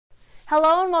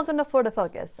Hello and welcome to Florida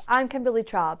Focus. I'm Kimberly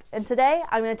Traub, and today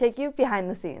I'm going to take you behind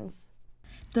the scenes.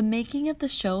 The making of the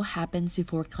show happens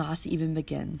before class even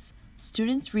begins.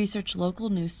 Students research local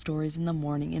news stories in the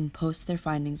morning and post their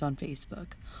findings on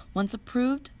Facebook. Once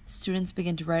approved, students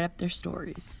begin to write up their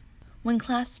stories. When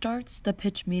class starts, the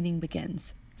pitch meeting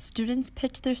begins. Students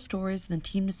pitch their stories and the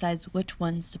team decides which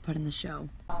ones to put in the show.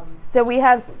 So we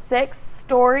have 6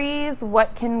 stories.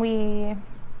 What can we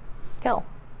kill?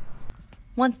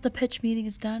 Once the pitch meeting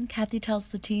is done, Kathy tells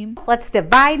the team, let's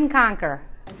divide and conquer.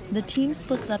 The team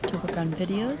splits up to work on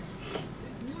videos,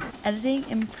 editing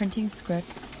and printing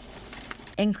scripts,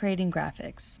 and creating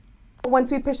graphics.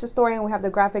 Once we pitch the story and we have the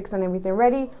graphics and everything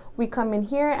ready, we come in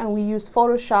here and we use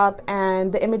Photoshop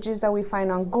and the images that we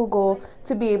find on Google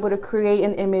to be able to create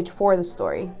an image for the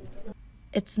story.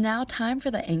 It's now time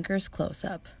for the anchor's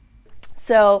close-up.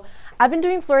 So I've been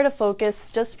doing Florida Focus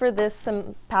just for this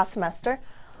past semester,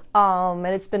 and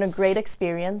it's been a great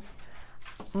experience.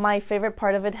 My favorite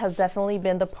part of it has definitely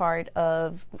been the part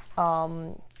of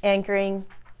anchoring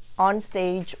on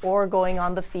stage or going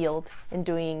on the field and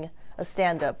doing a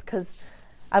stand-up, because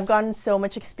I've gotten so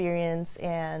much experience,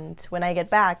 and when I get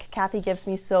back, Kathy gives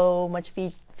me so much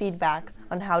feedback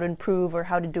on how to improve or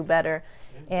how to do better.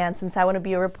 And since I want to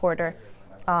be a reporter,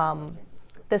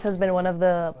 this has been one of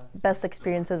the best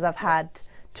experiences I've had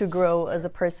to grow as a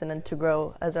person and to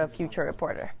grow as a future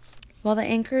reporter. While the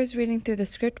anchor is reading through the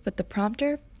script with the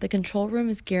prompter, the control room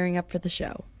is gearing up for the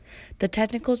show. The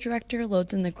technical director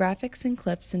loads in the graphics and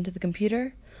clips into the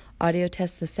computer, audio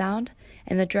tests the sound,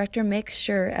 and the director makes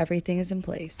sure everything is in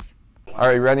place. All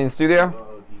right, you ready in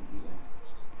studio?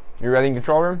 You ready in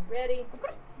control room? Ready.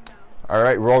 All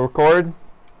right, roll record.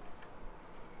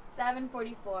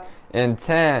 7:44. In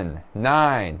 10,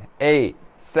 9, 8,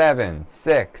 7,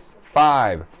 6,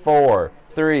 5, 4,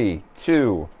 3,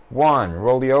 2, 1.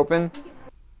 Roll the open.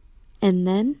 And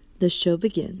then the show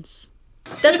begins.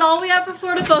 That's all we have for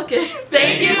Florida Focus.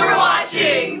 Thank you for watching.